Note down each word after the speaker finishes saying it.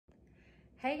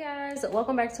Hey guys,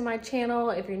 welcome back to my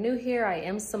channel. If you're new here, I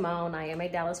am Simone. I am a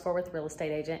Dallas-Fort Worth real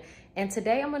estate agent. And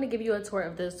today I'm going to give you a tour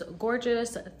of this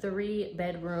gorgeous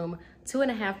 3-bedroom,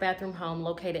 2.5 bathroom home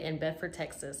located in Bedford,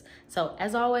 Texas. So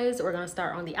as always, we're going to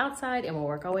start on the outside and we'll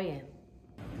work our way in.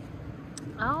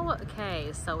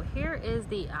 Okay, so here is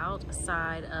the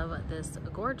outside of this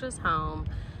gorgeous home.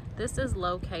 This is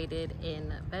located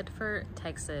in Bedford,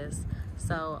 Texas.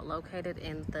 So located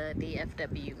in the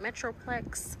DFW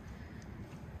metroplex.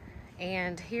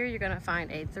 And here you're gonna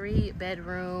find a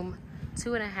 3-bedroom,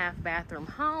 2.5 bathroom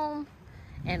home,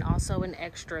 and also an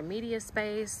extra media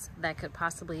space that could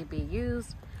possibly be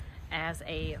used as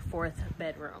a 4th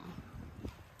bedroom.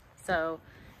 So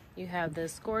you have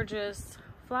this gorgeous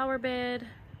flower bed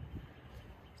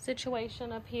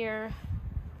situation up here.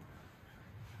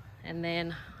 And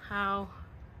then how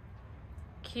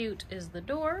cute is the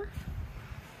door?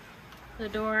 The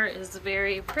door is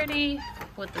very pretty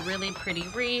with a really pretty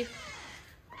wreath.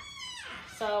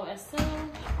 So as soon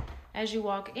as you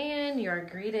walk in, you're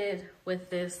greeted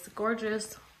with this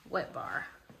gorgeous wet bar.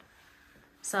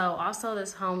 So also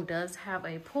this home does have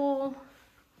a pool,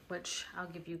 which I'll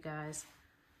give you guys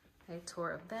a tour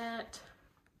of that.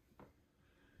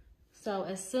 So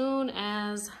as soon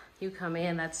as you come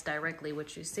in, that's directly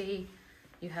what you see.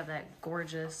 You have that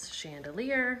gorgeous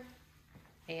chandelier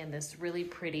and this really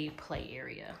pretty play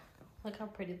area. Look how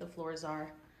pretty the floors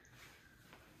are.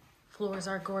 Floors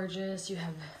are gorgeous. You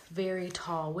have very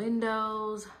tall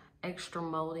windows, extra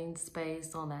molding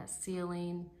space on that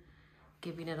ceiling,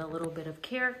 giving it a little bit of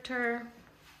character.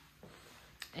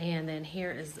 And then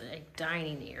here is a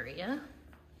dining area.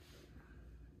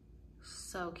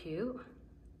 So cute.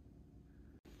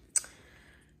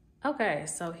 Okay,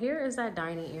 so here is that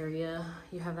dining area.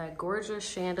 You have that gorgeous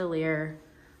chandelier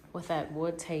with that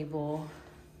wood table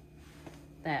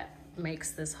that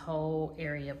makes this whole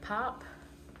area pop.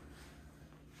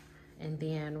 And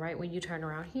then right when you turn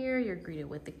around here, you're greeted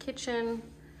with the kitchen,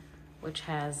 which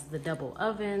has the double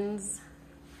ovens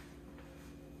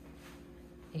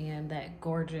and that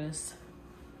gorgeous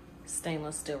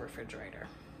stainless steel refrigerator.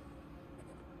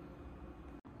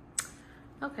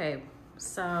 Okay,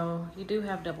 so you do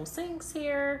have double sinks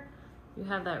here. You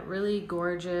have that really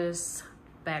gorgeous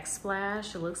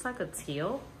backsplash. It looks like a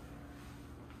teal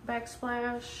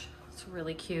backsplash. It's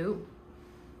really cute.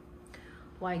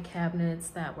 White cabinets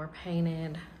that were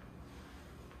painted.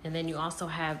 And then you also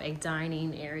have a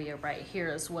dining area right here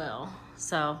as well.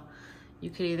 So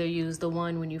you could either use the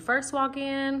one when you first walk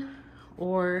in,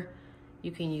 or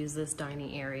you can use this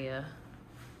dining area.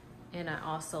 And I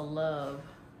also love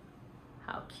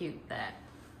how cute that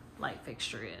light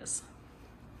fixture is.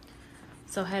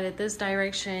 So headed this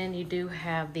direction, you do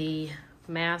have the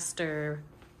master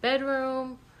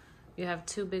bedroom. You have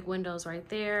 2 big windows right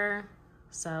there.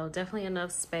 So definitely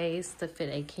enough space to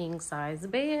fit a king size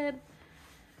bed.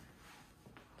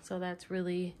 So that's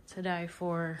really to die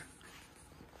for.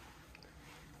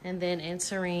 And then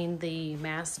entering the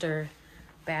master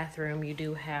bathroom, you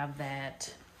do have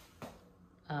that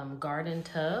garden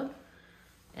tub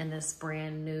and this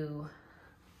brand new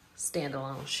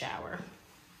standalone shower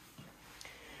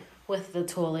with the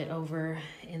toilet over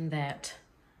in that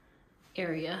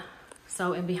area.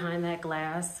 So in behind that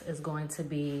glass is going to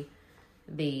be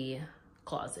the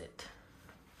closet.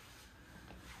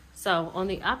 So on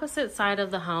the opposite side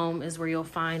of the home is where you'll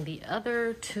find the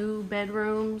other 2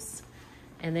 bedrooms,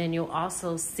 and then you'll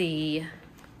also see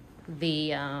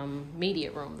the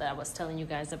media room that I was telling you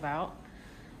guys about.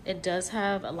 It does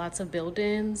have lots of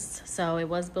build-ins. So it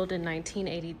was built in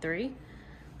 1983,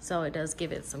 so it does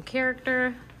give it some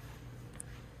character.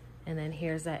 And then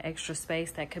here's that extra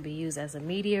space that could be used as a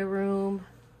media room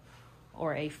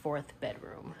or a 4th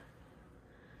bedroom.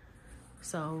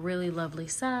 So really lovely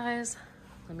size.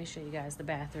 Let me show you guys the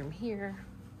bathroom here.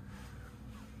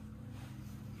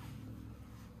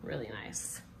 Really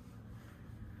nice.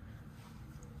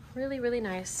 Really, really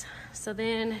nice. So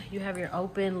then you have your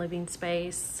open living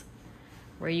space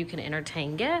where you can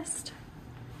entertain guests.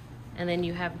 And then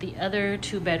you have the other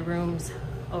 2 bedrooms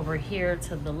over here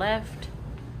to the left.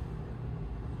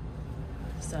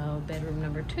 So bedroom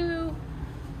number 2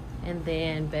 and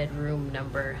then bedroom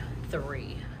number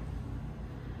 3.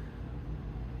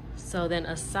 So then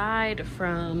aside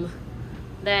from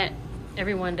that,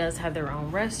 everyone does have their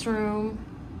own restroom.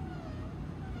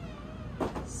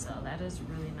 So that is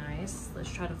really nice. Let's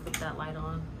try to flip that light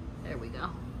on. There we go.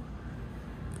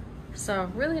 So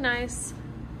really nice,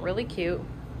 really cute.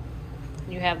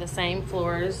 You have the same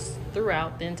floors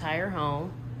throughout the entire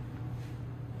home.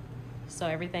 So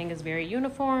everything is very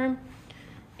uniform.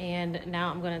 And now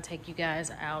I'm gonna take you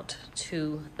guys out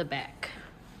to the back.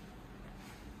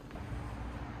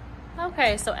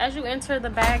 Okay, so as you enter the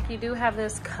back, you do have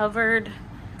this covered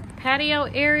patio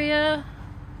area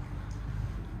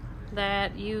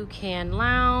that you can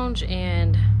lounge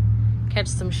and catch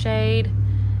some shade.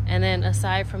 And then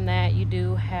aside from that, you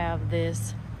do have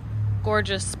this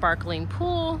gorgeous sparkling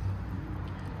pool.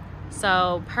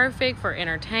 So perfect for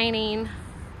entertaining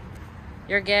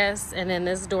your guests. And then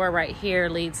this door right here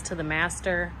leads to the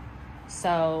master.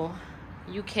 So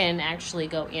you can actually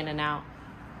go in and out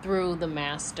through the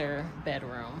master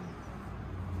bedroom.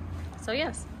 So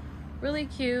yes, really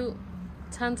cute,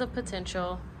 tons of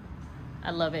potential. I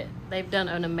love it. They've done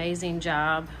an amazing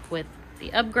job with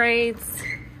the upgrades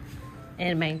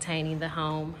and maintaining the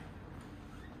home,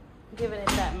 giving it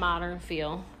that modern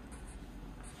feel.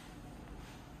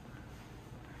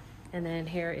 And then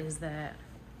here is that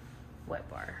wet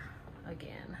bar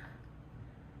again,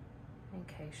 in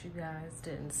case you guys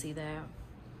didn't see that.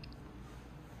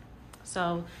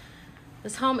 So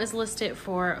this home is listed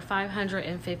for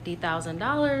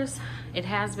 $550,000. It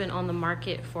has been on the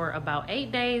market for about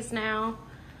 8 days now.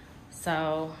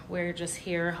 So we're just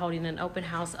here holding an open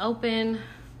house open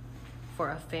for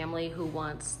a family who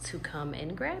wants to come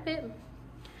and grab it.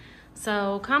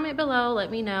 So comment below,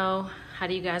 let me know, how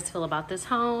do you guys feel about this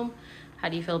home? How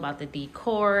do you feel about the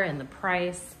decor and the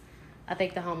price? I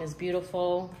think the home is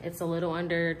beautiful. It's a little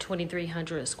under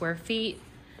 2,300 square feet.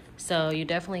 So you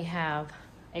definitely have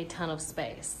a ton of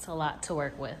space, a lot to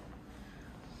work with.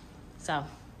 So,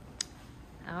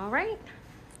 all right.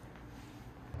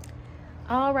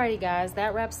 Alrighty guys,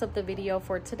 that wraps up the video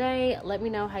for today. Let me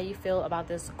know how you feel about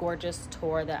this gorgeous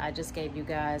tour that I just gave you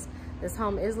guys. This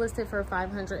home is listed for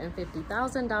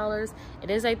 $550,000.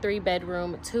 It is a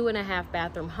 3-bedroom, 2.5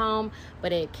 bathroom home,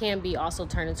 but it can be also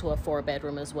turned into a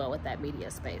 4-bedroom as well with that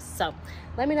media space. So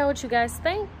let me know what you guys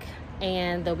think,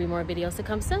 and there'll be more videos to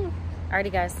come soon.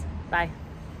 Alrighty guys, bye.